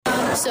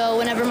So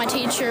whenever my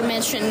teacher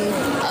mentioned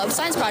a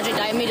science project,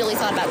 I immediately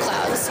thought about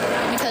clouds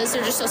because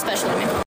they're just so special to me.